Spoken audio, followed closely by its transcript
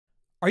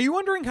Are you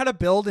wondering how to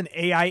build an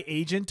AI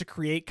agent to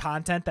create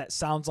content that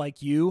sounds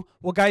like you?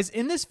 Well, guys,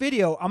 in this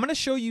video, I'm going to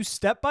show you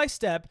step by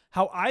step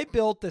how I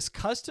built this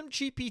custom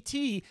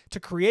GPT to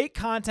create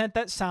content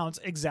that sounds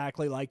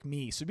exactly like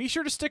me. So be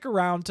sure to stick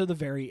around to the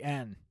very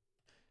end.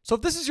 So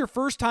if this is your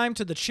first time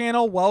to the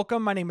channel,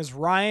 welcome. My name is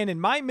Ryan,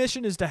 and my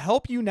mission is to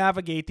help you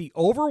navigate the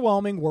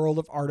overwhelming world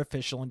of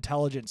artificial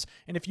intelligence.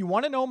 And if you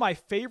want to know my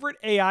favorite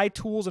AI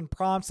tools and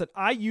prompts that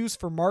I use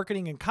for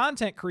marketing and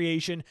content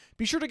creation,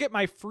 be sure to get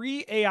my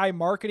free AI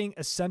Marketing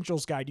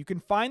Essentials Guide. You can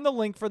find the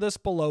link for this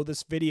below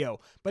this video.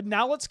 But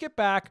now let's get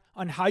back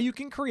on how you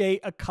can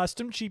create a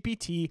custom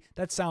GPT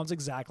that sounds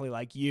exactly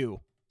like you.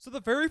 So the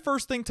very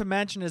first thing to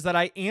mention is that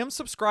I am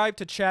subscribed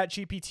to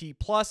ChatGPT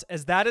Plus,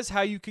 as that is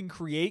how you can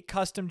create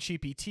custom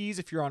GPTs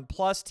if you're on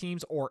Plus,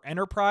 Teams, or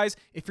Enterprise.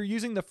 If you're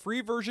using the free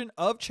version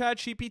of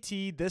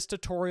ChatGPT, this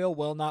tutorial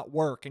will not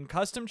work. And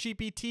custom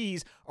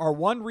GPTs are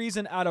one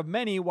reason out of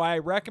many why I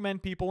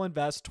recommend people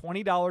invest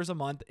 $20 a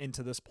month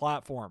into this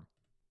platform.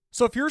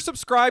 So if you're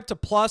subscribed to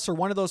Plus or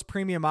one of those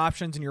premium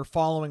options and you're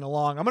following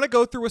along, I'm going to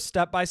go through a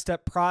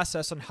step-by-step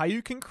process on how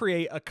you can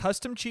create a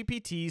custom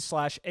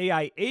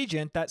GPT/AI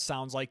agent that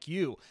sounds like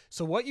you.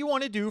 So what you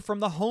want to do from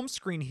the home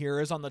screen here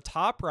is on the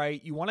top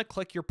right, you want to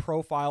click your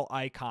profile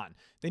icon.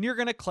 Then you're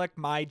going to click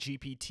My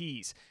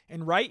GPTs.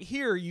 And right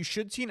here, you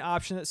should see an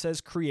option that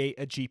says Create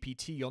a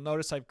GPT. You'll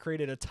notice I've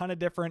created a ton of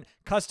different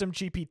custom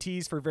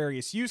GPTs for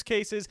various use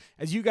cases.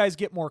 As you guys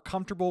get more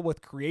comfortable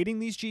with creating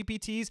these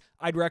GPTs,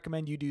 I'd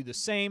recommend you do the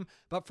same.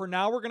 But for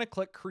now, we're going to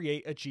click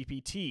Create a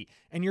GPT.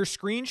 And your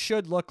screen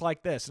should look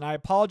like this. And I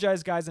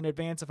apologize, guys, in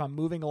advance if I'm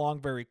moving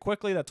along very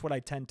quickly. That's what I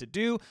tend to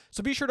do.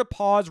 So be sure to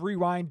pause,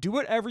 rewind, do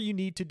whatever you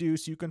need to do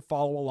so you can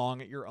follow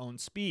along at your own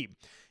speed.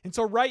 And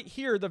so right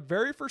here, the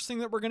very first thing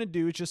that we're going to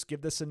do is just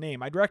give this a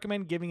name. I'd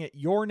recommend giving it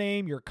your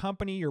name, your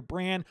company, your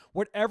brand,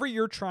 whatever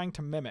you're trying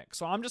to mimic.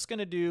 So I'm just going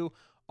to do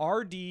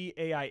RD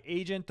AI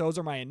agent. Those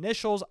are my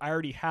initials. I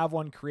already have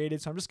one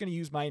created, so I'm just going to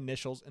use my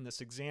initials in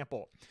this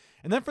example.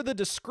 And then for the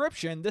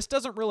description, this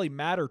doesn't really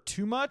matter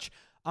too much.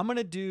 I'm going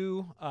to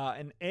do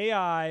an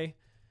AI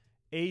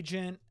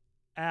agent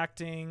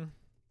acting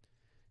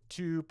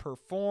to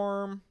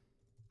perform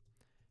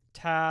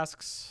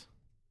tasks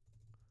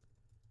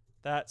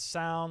that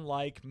sound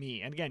like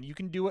me. And again, you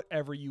can do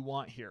whatever you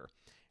want here.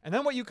 And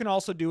then what you can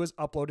also do is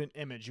upload an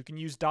image. You can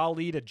use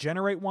DALL-E to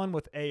generate one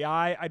with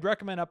AI. I'd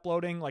recommend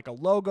uploading like a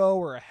logo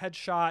or a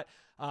headshot.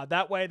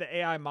 That way the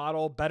AI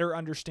model better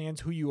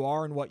understands who you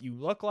are and what you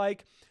look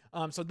like.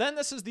 So then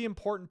this is the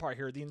important part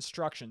here, the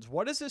instructions.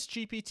 What is this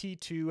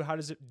GPT-2? How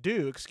does it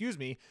do? Excuse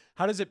me.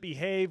 How does it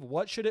behave?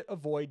 What should it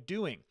avoid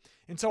doing?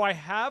 And so I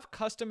have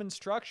custom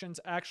instructions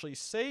actually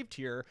saved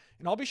here,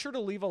 and I'll be sure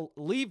to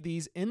leave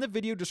these in the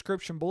video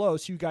description below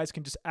so you guys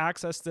can just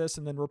access this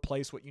and then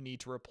replace what you need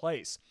to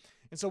replace.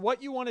 And so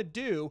what you want to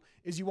do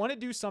is you want to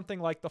do something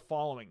like the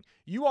following.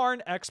 You are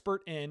an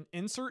expert in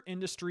insert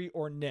industry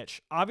or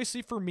niche.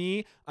 Obviously for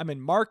me, I'm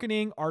in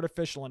marketing,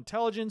 artificial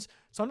intelligence.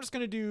 So I'm just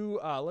going to do,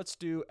 let's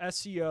do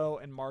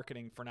SEO and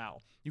marketing for now.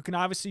 You can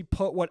obviously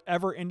put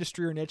whatever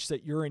industry or niche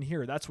that you're in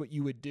here. That's what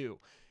you would do.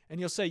 And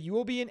you'll say, you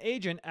will be an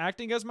agent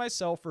acting as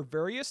myself for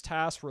various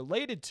tasks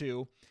related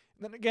to,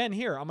 and then again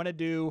here, I'm going to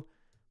do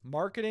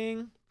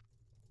marketing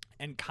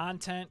and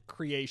content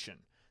creation.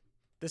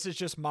 This is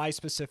just my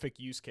specific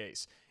use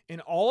case.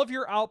 In all of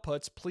your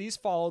outputs, please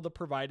follow the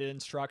provided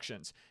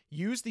instructions.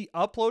 Use the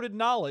uploaded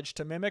knowledge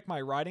to mimic my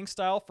writing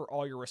style for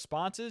all your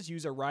responses.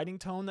 Use a writing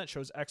tone that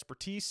shows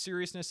expertise,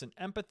 seriousness, and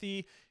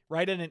empathy.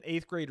 Write at an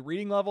 8th grade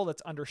reading level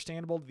that's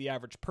understandable to the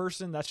average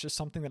person. That's just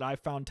something that I've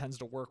found tends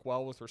to work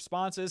well with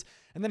responses.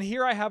 And then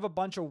here I have a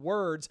bunch of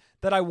words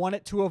that I want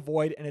it to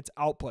avoid in its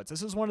outputs.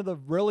 This is one of the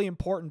really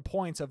important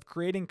points of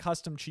creating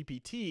custom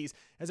GPTs,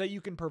 is that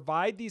you can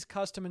provide these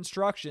custom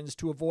instructions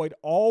to avoid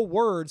all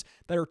words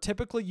that are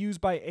typically used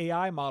by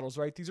AI models,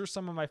 right? These are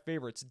some of my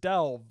favorites: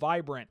 delve,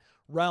 vibrant,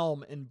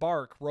 realm,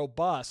 embark,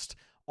 robust.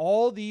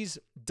 All these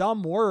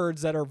dumb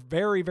words that are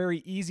very, very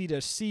easy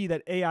to see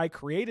that AI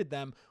created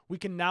them, we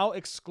can now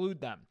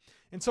exclude them.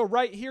 And so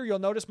right here, you'll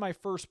notice my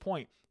first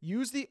point.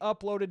 Use the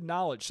uploaded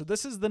knowledge. So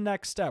this is the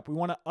next step. We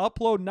want to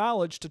upload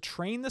knowledge to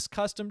train this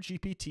custom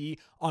GPT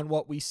on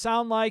what we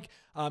sound like,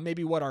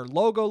 maybe what our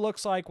logo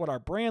looks like, what our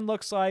brand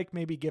looks like,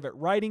 maybe give it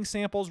writing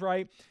samples,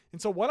 right?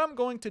 And so what I'm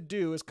going to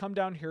do is come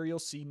down here, you'll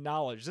see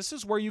knowledge. This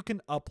is where you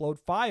can upload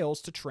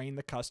files to train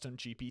the custom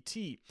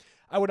GPT.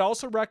 I would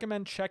also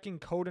recommend checking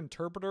code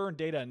interpreter and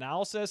data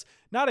analysis.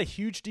 Not a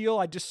huge deal.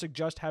 I just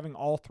suggest having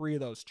all three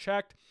of those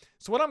checked.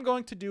 So what I'm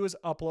going to do is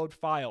upload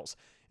files.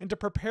 And to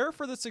prepare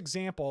for this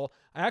example,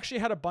 I actually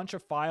had a bunch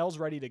of files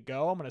ready to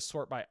go. I'm going to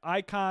sort by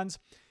icons.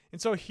 And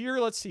so here,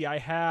 let's see, I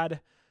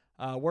had,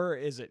 where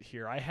is it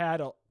here? I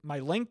had my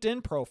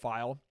LinkedIn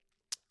profile.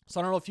 So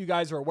I don't know if you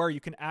guys are aware,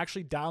 you can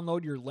actually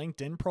download your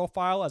LinkedIn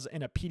profile as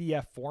in a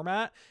PDF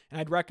format,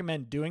 and I'd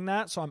recommend doing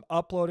that. So I'm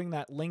uploading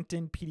that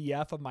LinkedIn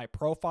PDF of my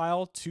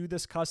profile to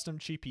this custom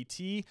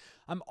GPT.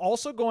 I'm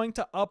also going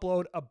to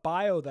upload a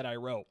bio that I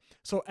wrote.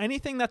 So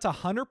anything that's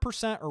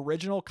 100%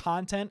 original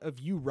content of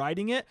you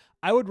writing it,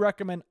 I would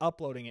recommend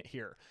uploading it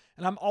here.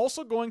 And I'm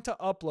also going to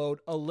upload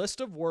a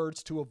list of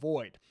words to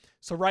avoid.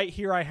 So right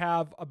here, I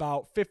have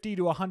about 50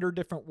 to 100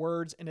 different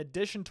words in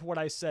addition to what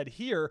I said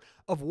here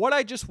of what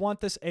I just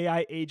want this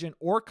AI agent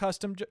or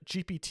custom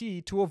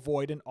GPT to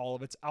avoid in all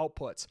of its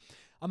outputs.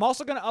 I'm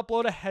also going to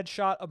upload a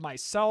headshot of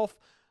myself.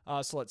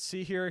 So let's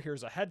see here.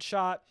 Here's a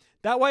headshot.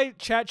 That way,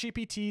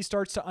 ChatGPT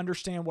starts to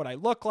understand what I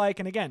look like.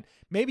 And again,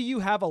 maybe you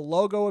have a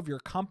logo of your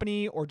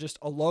company or just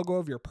a logo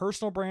of your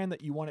personal brand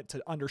that you want it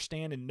to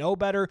understand and know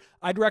better.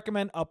 I'd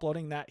recommend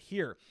uploading that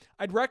here.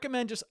 I'd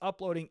recommend just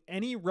uploading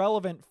any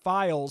relevant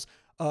files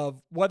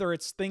of whether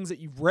it's things that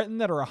you've written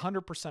that are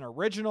 100%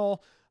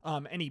 original,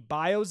 any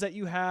bios that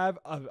you have,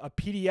 a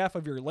PDF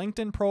of your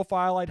LinkedIn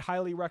profile, I'd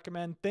highly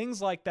recommend,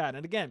 things like that.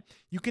 And again,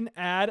 you can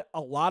add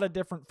a lot of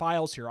different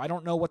files here. I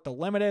don't know what the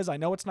limit is. I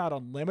know it's not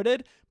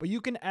unlimited, but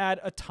you can add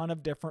a ton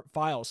of different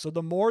files. So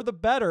the more, the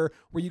better,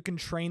 where you can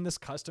train this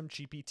custom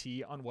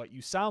GPT on what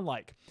you sound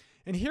like.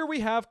 And here we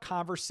have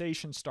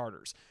conversation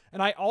starters.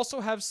 And I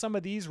also have some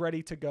of these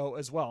ready to go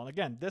as well. And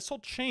again, this will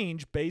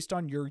change based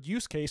on your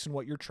use case and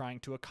what you're trying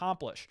to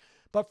accomplish.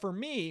 But for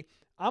me,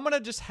 I'm going to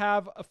just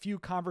have a few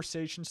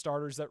conversation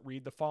starters that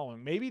read the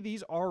following. Maybe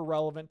these are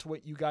relevant to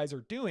what you guys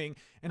are doing,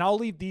 and I'll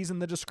leave these in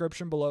the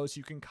description below so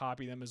you can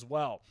copy them as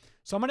well.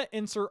 So I'm going to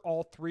insert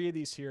all three of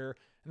these here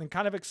and then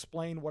kind of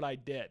explain what I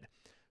did.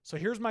 So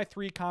here's my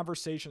 3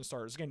 conversation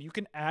starters. Again, you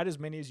can add as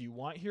many as you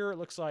want here. It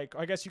looks like,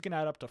 I guess you can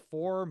add up to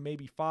 4,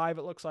 maybe 5.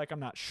 It looks like,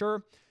 I'm not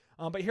sure.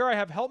 But here I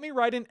have, help me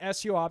write an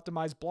SEO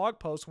optimized blog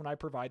post when I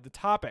provide the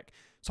topic.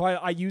 So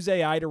I use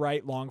AI to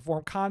write long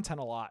form content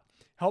a lot.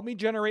 Help me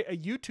generate a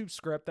YouTube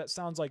script that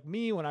sounds like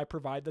me when I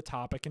provide the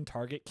topic and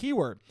target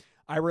keyword.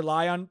 I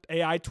rely on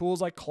AI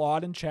tools like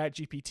Claude and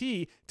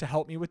ChatGPT to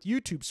help me with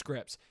YouTube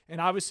scripts. And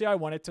obviously I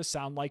want it to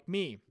sound like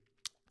me.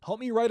 Help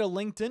me write a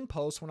LinkedIn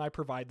post when I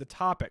provide the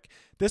topic.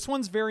 This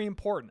one's very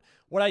important.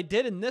 What I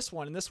did in this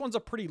one, and this one's a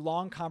pretty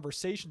long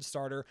conversation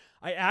starter,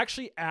 I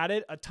actually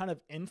added a ton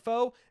of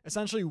info.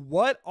 Essentially,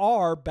 what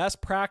are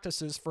best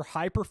practices for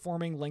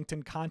high-performing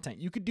LinkedIn content?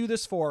 You could do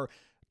this for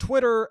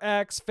Twitter,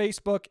 X,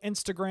 Facebook,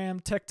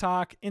 Instagram,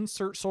 TikTok,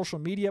 insert social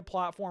media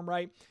platform,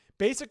 right?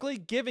 Basically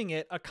giving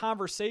it a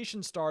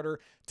conversation starter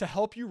to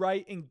help you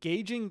write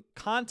engaging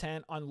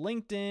content on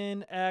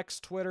LinkedIn, X,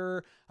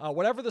 Twitter,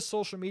 whatever the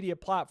social media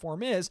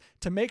platform is,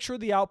 to make sure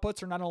the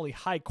outputs are not only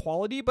high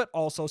quality, but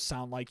also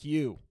sound like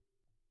you.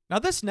 Now,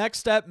 this next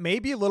step may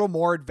be a little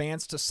more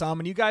advanced to some,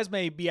 and you guys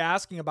may be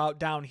asking about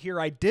down here.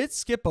 I did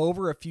skip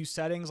over a few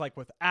settings like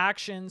with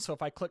action. So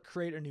if I click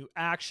create a new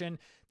action,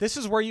 this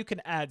is where you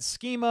can add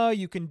schema.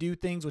 You can do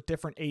things with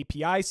different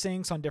API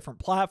syncs on different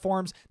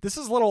platforms. This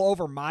is a little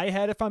over my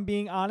head, if I'm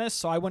being honest.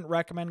 So I wouldn't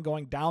recommend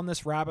going down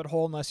this rabbit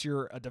hole unless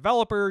you're a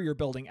developer, you're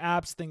building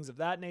apps, things of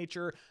that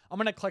nature. I'm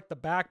going to click the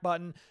back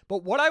button.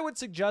 But what I would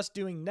suggest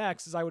doing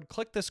next is I would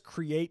click this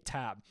create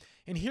tab.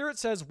 And here it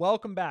says,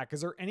 welcome back.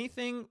 Is there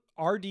anything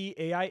RD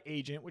AI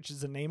agent, which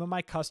is the name of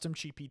my custom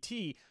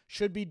GPT,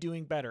 should be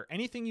doing better?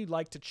 Anything you'd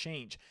like to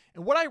change?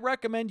 And what I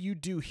recommend you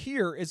do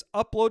here is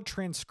upload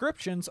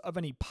transcriptions of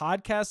any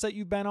podcasts that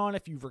you've been on,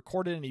 if you've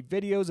recorded any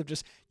videos of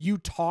just you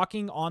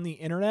talking on the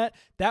internet.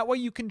 That way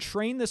you can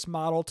train this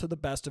model to the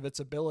best of its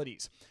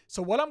abilities.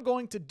 So what I'm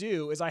going to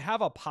do is I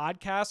have a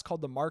podcast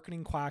called the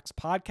Marketing Quacks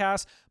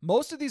Podcast.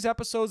 Most of these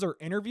episodes are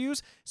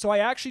interviews. So I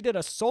actually did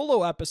a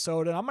solo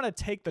episode, and I'm going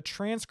to take the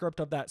transcript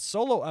of that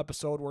solo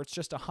episode where it's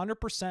just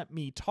 100%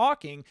 me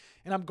talking,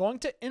 and I'm going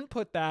to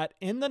input that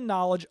in the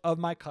knowledge of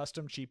my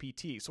custom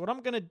GPT. So what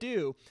I'm going to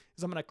do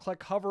is I'm going to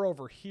click hover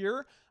over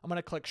here. I'm going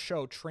to click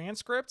show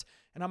transcript,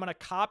 and I'm going to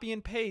copy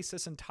and paste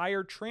this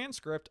entire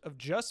transcript of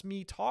just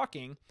me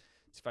talking.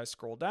 So if I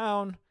scroll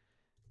down,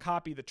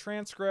 copy the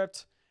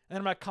transcript, and then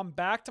I'm going to come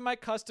back to my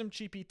custom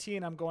GPT,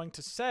 and I'm going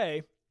to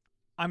say,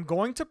 I'm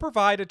going to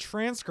provide a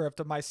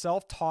transcript of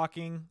myself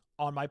talking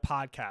on my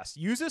podcast.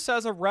 Use this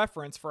as a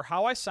reference for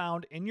how I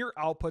sound in your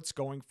outputs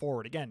going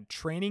forward. Again,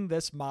 training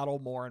this model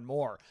more and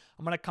more.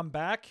 I'm going to come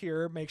back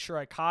here, make sure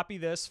I copy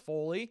this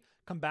fully,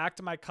 come back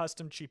to my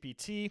custom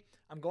GPT.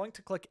 I'm going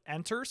to click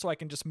enter so I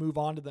can just move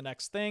on to the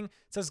next thing.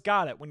 It says,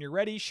 got it. When you're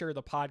ready, share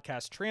the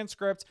podcast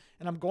transcript.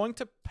 And I'm going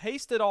to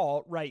paste it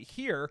all right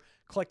here,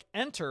 click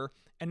enter.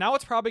 And now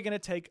it's probably going to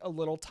take a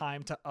little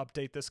time to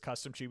update this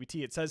custom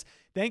GPT. It says,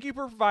 thank you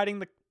for providing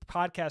the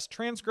podcast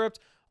transcript.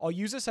 I'll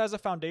use this as a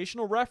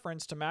foundational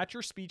reference to match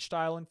your speech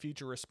style and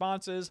future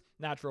responses,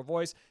 natural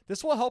voice.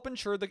 This will help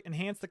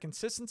enhance the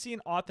consistency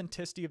and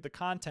authenticity of the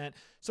content.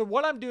 So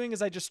what I'm doing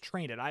is I just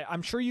trained it.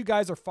 I'm sure you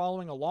guys are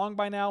following along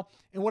by now.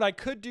 And what I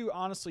could do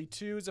honestly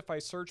too is if I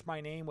search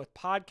my name with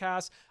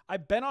podcasts,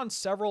 I've been on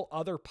several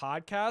other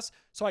podcasts.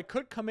 So I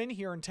could come in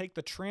here and take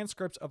the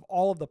transcripts of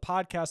all of the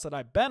podcasts that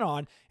I've been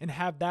on and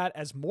have that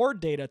as more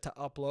data to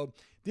upload.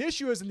 The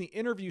issue is in the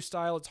interview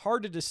style, it's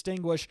hard to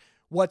distinguish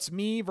what's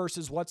me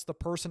versus what's the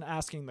person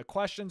asking the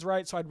questions,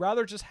 right? So I'd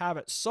rather just have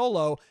it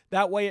solo.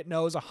 That way it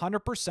knows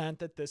 100%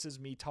 that this is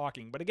me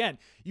talking. But again,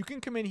 you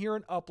can come in here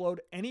and upload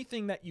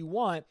anything that you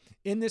want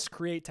in this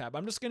Create tab.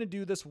 I'm just going to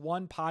do this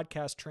one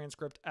podcast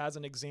transcript as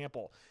an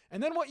example.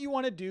 And then what you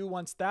want to do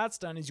once that's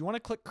done is you want to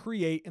click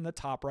Create in the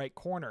top right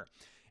corner.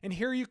 And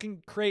here you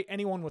can create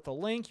anyone with a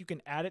link. You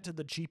can add it to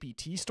the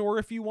GPT store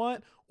if you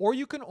want, or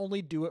you can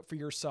only do it for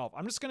yourself.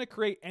 I'm just going to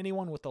create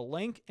anyone with a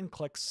link and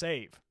click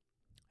Save.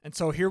 And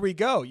so here we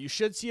go. You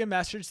should see a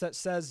message that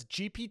says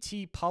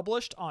GPT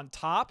published on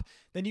top.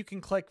 Then you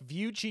can click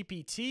View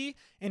GPT,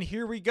 and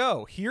here we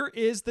go. Here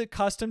is the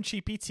custom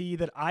GPT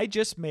that I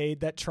just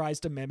made that tries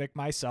to mimic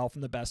myself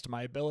in the best of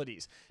my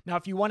abilities. Now,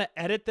 if you want to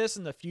edit this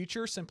in the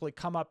future, simply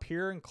come up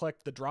here and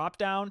click the drop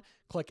down,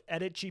 click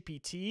Edit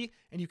GPT,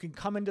 and you can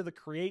come into the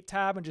Create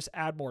tab and just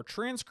add more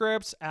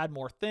transcripts, add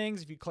more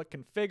things. If you click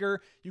Configure,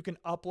 you can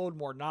upload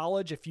more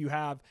knowledge. If you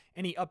have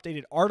any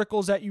updated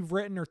articles that you've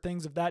written or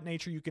things of that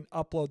nature, you can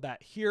upload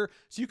that here.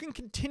 So you can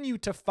continue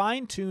to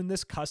fine-tune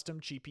this custom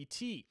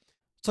GPT.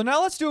 So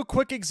now let's do a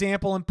quick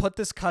example and put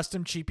this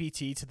custom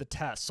GPT to the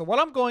test. So what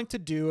I'm going to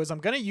do is I'm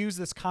going to use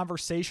this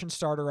conversation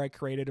starter I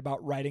created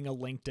about writing a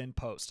LinkedIn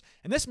post.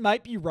 And this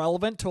might be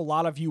relevant to a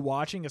lot of you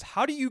watching is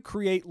how do you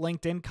create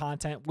LinkedIn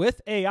content with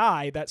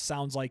AI that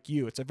sounds like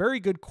you? It's a very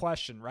good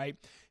question, right?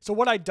 So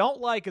what I don't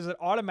like is it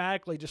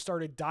automatically just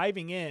started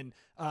diving in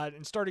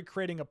and started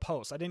creating a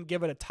post. I didn't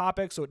give it a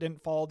topic, so it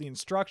didn't follow the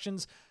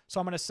instructions.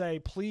 So I'm going to say,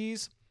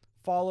 please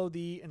follow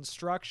the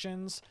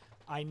instructions.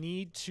 I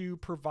need to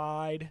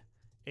provide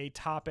a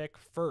topic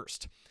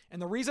first. And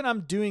the reason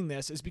I'm doing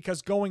this is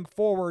because going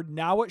forward,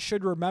 now it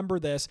should remember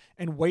this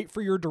and wait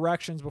for your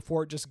directions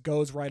before it just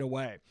goes right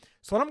away.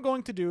 So what I'm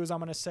going to do is I'm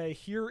going to say,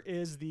 here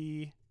is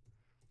the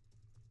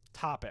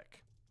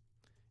topic.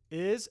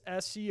 Is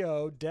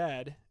SEO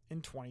dead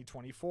in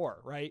 2024,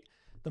 right?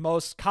 The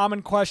most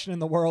common question in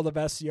the world of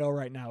SEO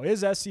right now.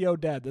 Is SEO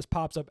dead? This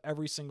pops up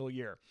every single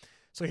year.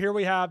 So here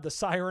we have the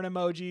siren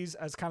emojis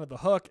as kind of the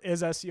hook.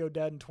 Is SEO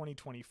dead in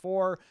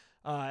 2024?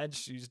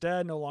 She's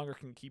dead, no longer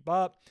can keep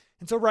up.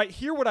 And so right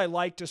here, what I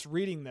like just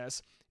reading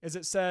this is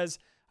it says,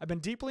 I've been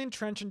deeply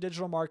entrenched in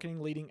digital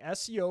marketing, leading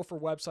SEO for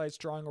websites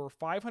drawing over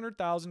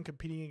 500,000,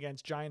 competing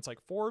against giants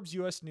like Forbes,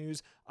 US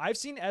News. I've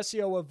seen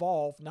SEO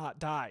evolve, not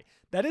die.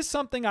 That is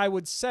something I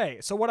would say.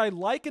 So what I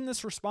like in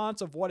this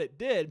response of what it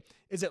did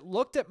is it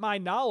looked at my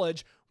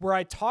knowledge where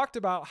I talked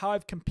about how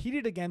I've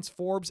competed against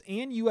Forbes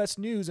and US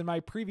News in my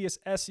previous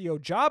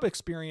SEO job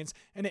experience,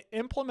 and it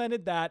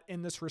implemented that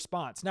in this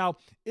response. Now,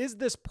 is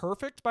this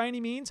perfect by any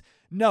means?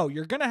 No,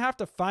 you're going to have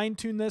to fine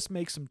tune this,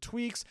 make some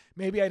tweaks.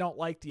 Maybe I don't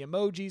like the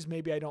emojis.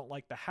 Maybe I don't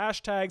like the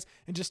hashtags,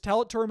 and just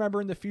tell it to remember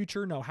in the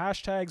future, no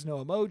hashtags,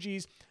 no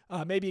emojis.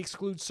 Maybe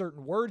exclude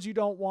certain words you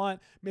don't want,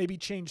 maybe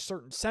change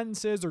certain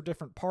sentences or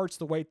different parts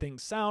the way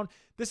things sound.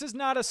 This is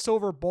not a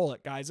silver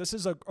bullet, guys. This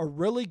is a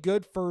really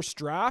good first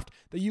draft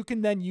that you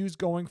can then use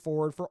going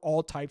forward for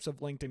all types of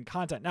LinkedIn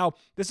content. Now,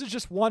 this is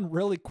just one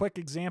really quick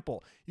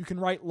example. You can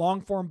write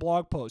long-form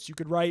blog posts. You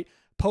could write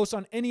posts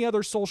on any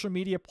other social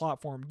media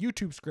platform,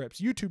 YouTube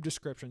scripts, YouTube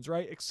descriptions,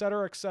 right? Et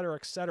cetera, et cetera,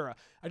 et cetera.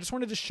 I just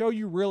wanted to show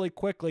you really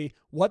quickly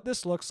what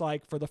this looks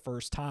like for the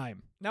first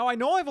time. Now, I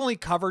know I've only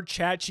covered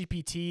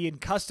ChatGPT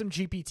and custom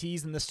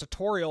GPTs in this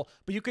tutorial,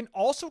 but you can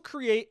also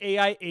create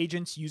AI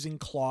agents using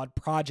Claude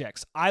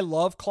Projects. I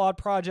love Claude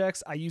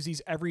Projects. I use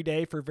these every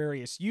day for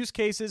various use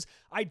cases.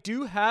 I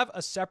do have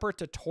a separate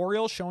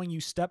tutorial showing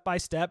you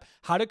step-by-step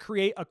how to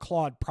create a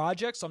Claude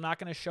project, so I'm not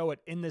going to show it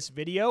in this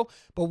video.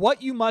 But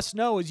what you must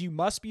know is you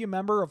must be a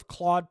member of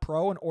Claude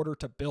Pro in order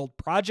to build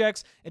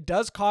projects. It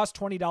does cost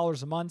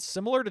 $20 a month,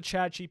 similar to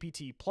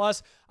ChatGPT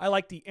Plus. I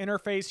like the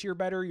interface here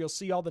better. You'll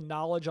see all the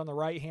knowledge on the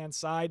right-hand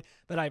side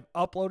that I've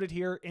uploaded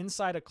here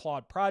inside a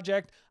Claude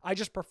project. I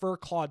just prefer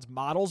Claude's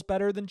models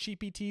better than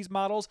GPT's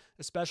models,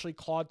 especially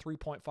Claude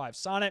 3.5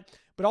 Sonnet.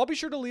 But I'll be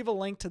sure to leave a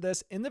link to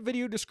this in the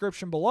video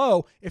description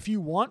below if you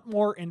want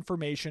more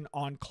information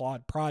on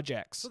Claude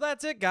Projects. So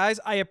that's it, guys.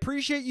 I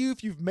appreciate you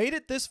if you've made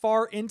it this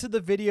far into the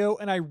video,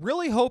 and I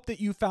really hope that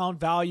you found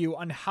value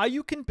on how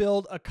you can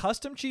build a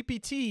custom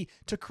GPT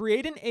to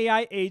create an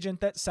AI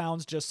agent that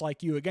sounds just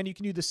like you. Again, you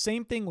can do the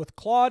same thing with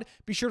Claude.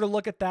 Be sure to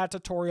look at that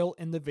tutorial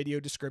in the video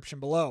description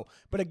below.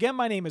 But again,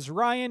 my name is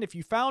Ryan. If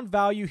you found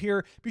value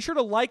here, be sure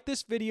to like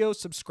this video,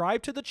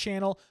 subscribe to the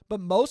channel, but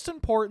most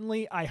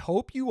importantly, I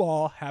hope you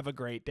all have a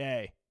great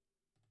day.